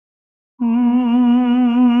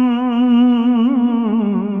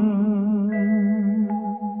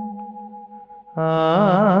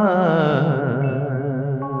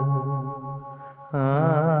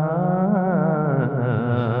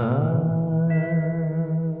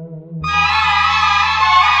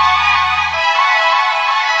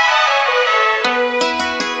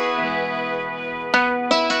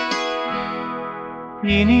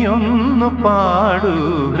ഇനിയൊന്നു പാടൂ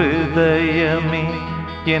ഹൃദയമേ,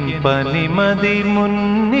 എൻ പനിമതി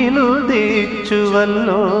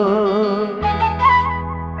മുന്നിലുദിച്ചുവല്ലോ.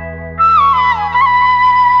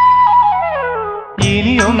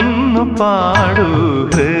 ഇനിയൊന്നു പാടൂ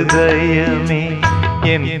ഹൃദയമേ,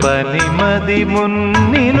 എൻ പനിമതി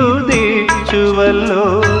മുന്നിലുദിച്ചുവല്ലോ.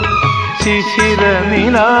 ശിശിര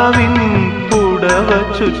നിലാവിൻ പുടവ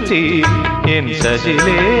ചുറ്റി എൻ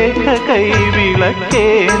ശശിലേഖ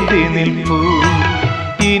കൈവിളക്കേന്തി നിൽപ്പൂ.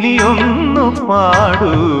 ഇനിയൊന്നു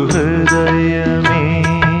പാടൂ ഹൃദയമേ.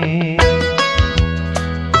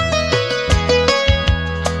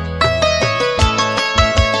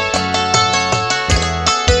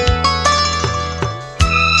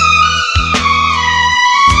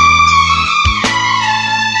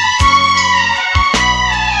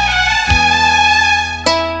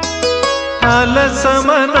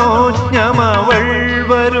 അലസമനോജ്ഞമവൾ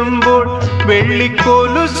വരുമ്പോൾ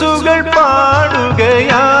വെള്ളിക്കൊലുസുകൾ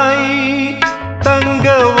പാടുകയായി,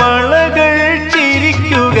 തങ്കവളകൾ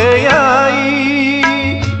ചിരിക്കുകയായി.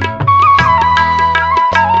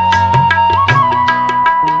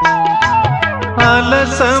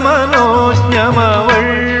 അലസമനോജ്ഞമവൾ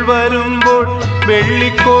വരുമ്പോൾ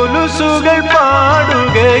വെള്ളിക്കൊലുസുകൾ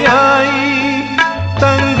പാടുകയായി,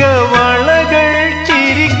 തങ്കവളകൾ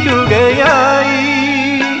ചിരിക്കുകയായി.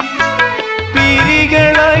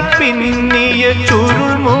 പിരികളായി പിന്നിയ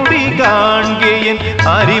ചുരുൾമുടി കാൺകയൻ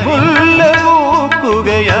അരിമുല്ല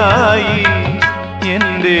പൂക്കുകയായി,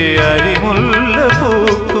 എൻ്റെ അരിമുല്ല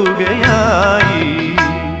പൂക്കുകയായി.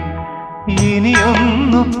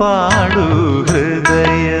 ഇനിയൊന്നു പാടൂ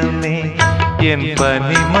ഹൃദയമേ, എൻ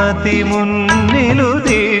പനിമതി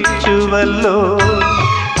മുന്നിലുദിച്ചുവല്ലോ.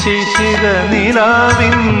 ശിശിര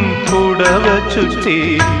നിലാവിൻ പുടവ ചുറ്റി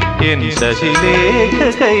എൻ ശശിലേഖ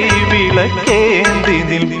കൈവിളക്കേന്തി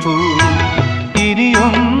നിൽപ്പൂ.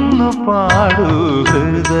 ഇനിയൊന്നു പാടൂ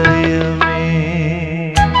ഹൃദയമേ.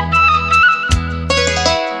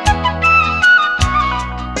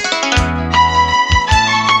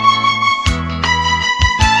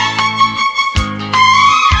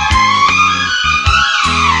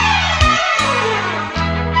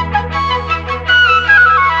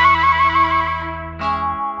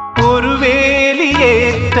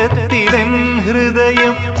 ത്തിലെൻ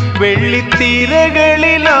ഹൃദയം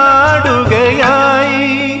വെള്ളിത്തിരകളിലാടുകയായി,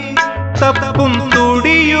 തപ്പും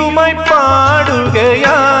തുടിയുമായി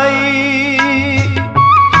പാടുകയായി.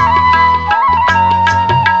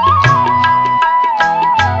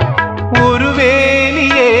 ഒരു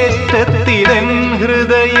വേലിയേറ്റത്തിലെൻ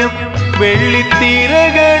ഹൃദയം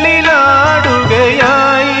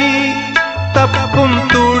വെള്ളിത്തിരകളിലാടുകയായി, തപ്പും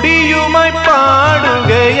തുടിയുമായി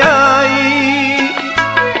പാടുകയായി.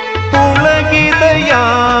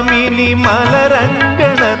 യാമിനി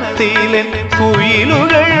മലരംഗണത്തിലെൻ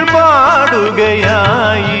കുയിലുകൾ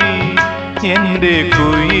പാടുകയായി, എൻ്റെ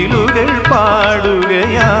കുയിലുകൾ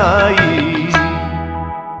പാടുകയായി.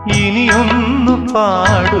 ഇനിയൊന്നു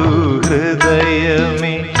പാടൂ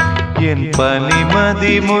ഹൃദയമേ, എൻ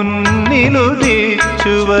പനിമതി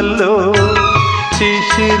മുന്നിലുദിച്ചുവല്ലോ.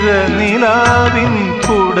 ശിശിര നിലാവിൻ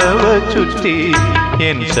പുടവ ചുറ്റി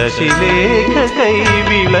എൻ ശശിലേഖ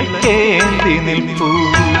കൈവിളക്കേന്തി നിൽപ്പൂ.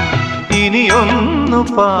 ഇനിയൊന്നു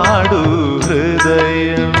പാടൂ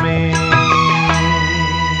ഹൃദയമേ.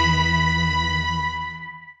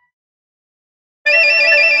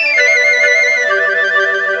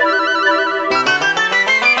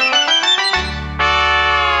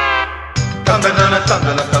 തന്തന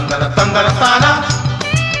തന്തന തന്തന തന്തന താന,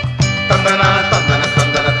 തന്തന തന്തന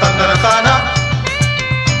തന്തന തന്തന താന,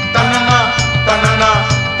 തന്നന തന്നന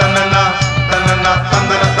തന്നന തന്നന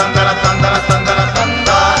തന്തന തന്തന തന്തന തന്തന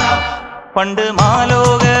തന്താന. പണ്ട്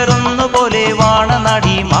മാലോകരൊന്നു പോലെ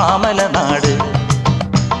വാണനാടി മാമലനാട്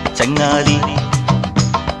ചങ്ങാതി,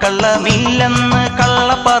 കള്ളമില്ലെന്ന്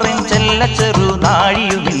കള്ളപ്പറഞ്ചെല്ല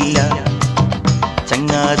ചെറുനാഴിയുമില്ല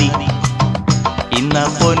ചങ്ങാതി. ഇന്ന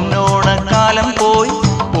പൊന്നോണക്കാലം പോയി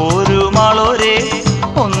ഒരു മാളോരെ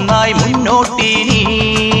ഒന്നായി മുന്നോട്ടിനി.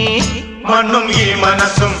 മണ്ണും ഈ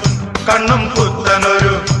മനസ്സും കണ്ണും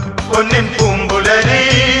പുത്തനൊരു പൊന്നിൻ പൂമ്പുലരി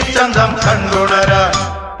ചന്തം കണ്ടുണരാ.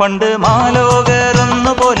 പണ്ട്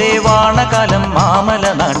മാലോകരൊന്നു പോലെ വാണകാലം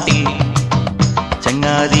മാമലനാട്ടിൽ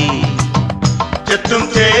ചങ്ങാതി. ചെത്തും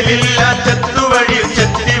ചേലില്ല, ചെത്തുവഴി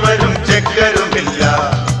ചെത്തി വരും ചെക്കരുമില്ല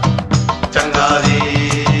ചങ്ങാതി.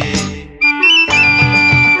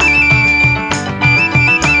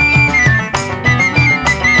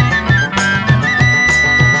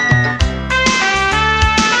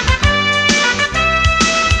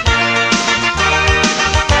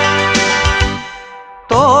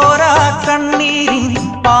 തോരാ കണ്ണീരിൻ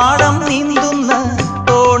പാടം നീന്തുന്ന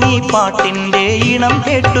ഈണം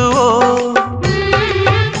കേട്ടുവോ?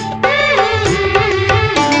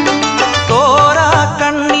 തോരാ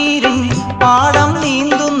കണ്ണീരിൻ പാടം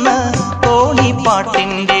നീന്തുന്ന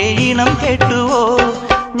തോണിപ്പാട്ടിന്റെ ഈണം കേട്ടുവോ?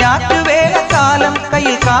 ഞാറ്റുവേലക്കാലം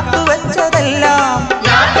കയ്യിൽ കാത്തുവെച്ചതെല്ലാം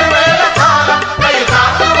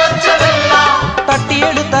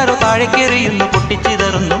തട്ടിയെടുത്താരോ താഴേക്കെറിയുന്നു,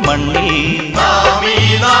 പൊട്ടിച്ചിതറുന്നു മണ്ണിൽ.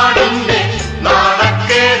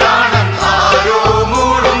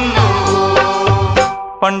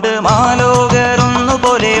 പണ്ട് മാലോകരൊന്നു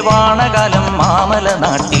പോലെ വാണകാലം മാമല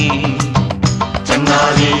നാട്ടിൽ.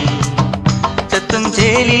 ചങ്ങാതി ചെത്തും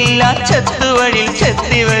ചേലില്ല, ചെത്തുവഴിൽ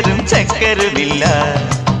ചെത്തിവരും ചക്കരുമില്ല.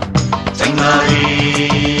 ചങ്ങാതി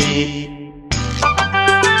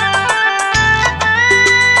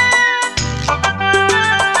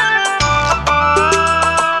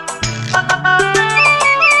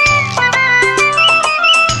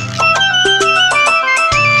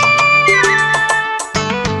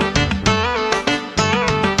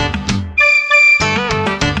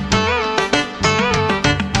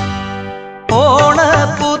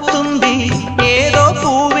ഓണപ്പൂത്തുമ്പി ഏതോ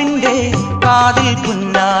പൂവിന്റെ കാതിൽ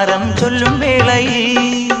പുന്നാരം ചൊല്ലും വേളയിൽ.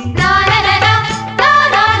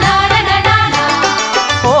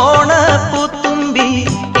 ഓണപ്പൂത്തുമ്പി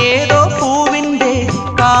ഏതോ പൂവിന്റെ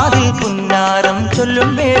കാതിൽ പുന്നാരം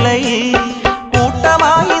ചൊല്ലും വേളയിൽ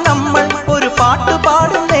കൂട്ടമായി നമ്മൾ ഒരു പാട്ട്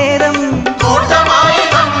പാടും നേരം,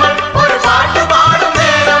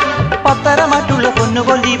 പത്തരമാറ്റുള്ള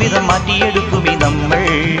പൊന്നുപോൽ ജീവിതം മാറ്റിയെടുക്കുമി നമ്മൾ.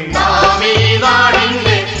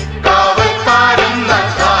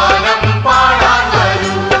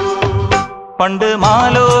 പണ്ട്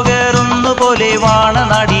മാലോകരൊന്നു പോലെ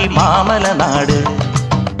വാണനാടി മാമല നാട്.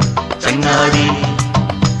 ചങ്ങാതി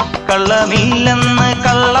കള്ളമില്ലെന്ന്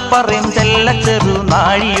കള്ളപ്പറയും ചെല്ലച്ചെറു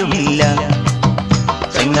നാഴിയുമില്ല.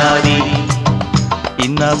 ചങ്ങാതി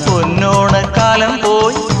ഇന്ന പൊന്നോണക്കാലം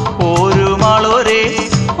പോയി ഒരു മാളോരെ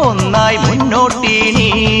ഒന്നായി മുന്നോട്ടിനി.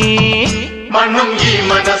 മണ്ണും ഈ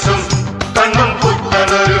മനസ്സും കണ്ണും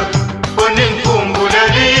പുത്തനൊരു പൊന്നിൻ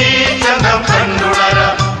പൂമ്പുലരി ചന്തം കണ്ണുണര.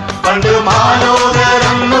 പണ്ട്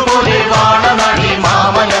മാലോകരൊന്നു പോലെ വാണനാടി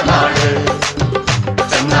മാമല നാട്.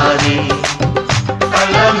 ചങ്ങാതി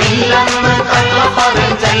കള്ളമില്ലെന്ന്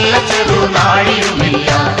കള്ളപ്പറയും ചെല്ലച്ചെറു നാഴിയുമില്ല.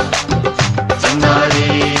 ചങ്ങാതി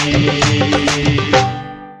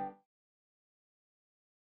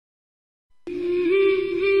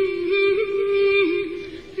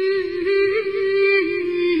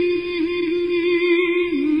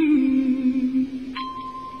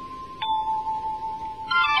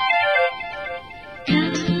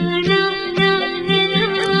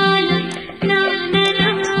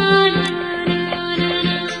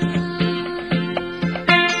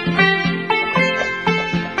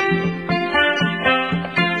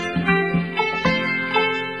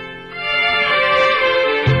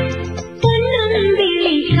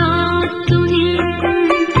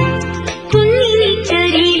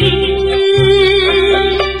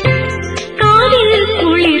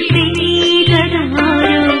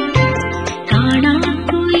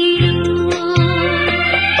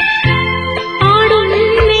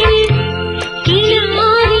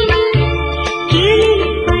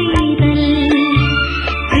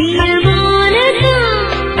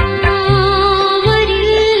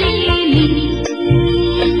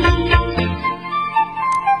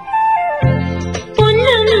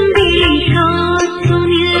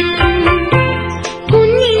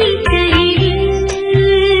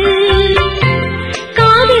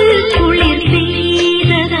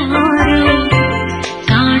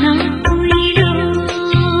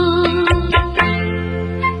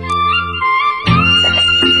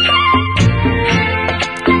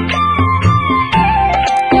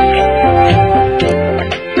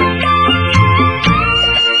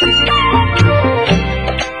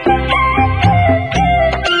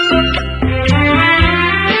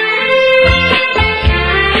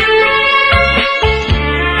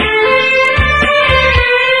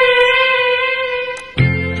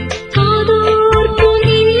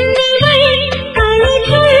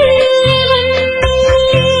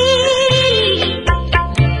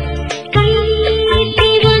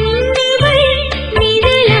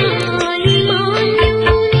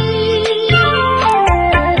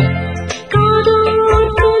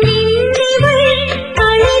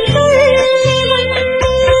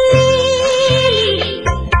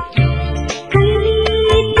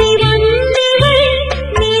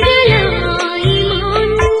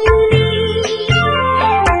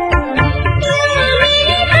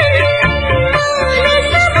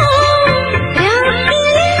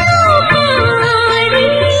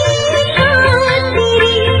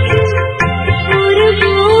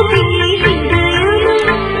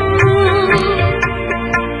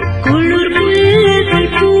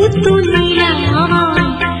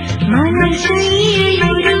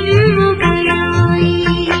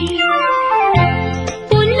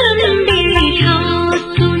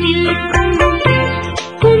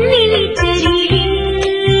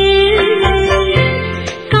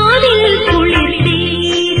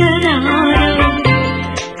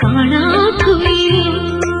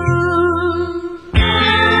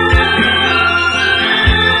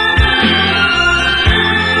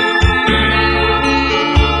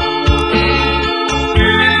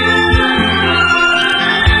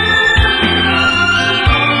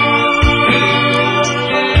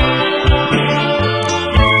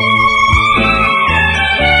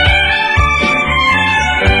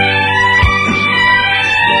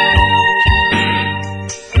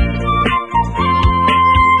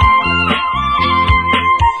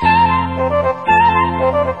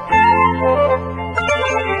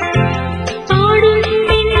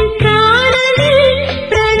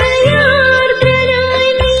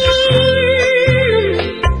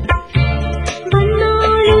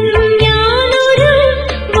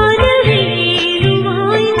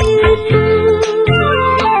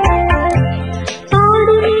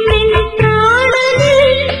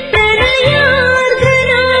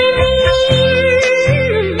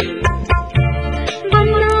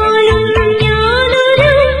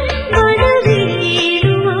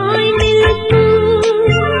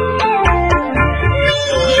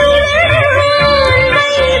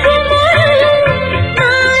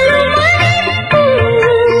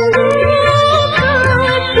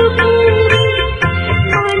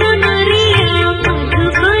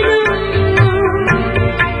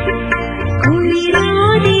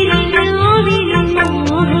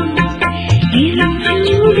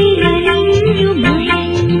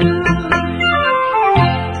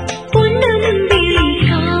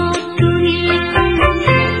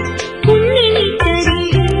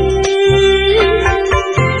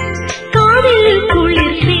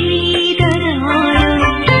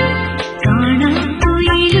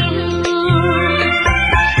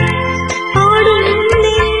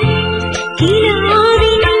He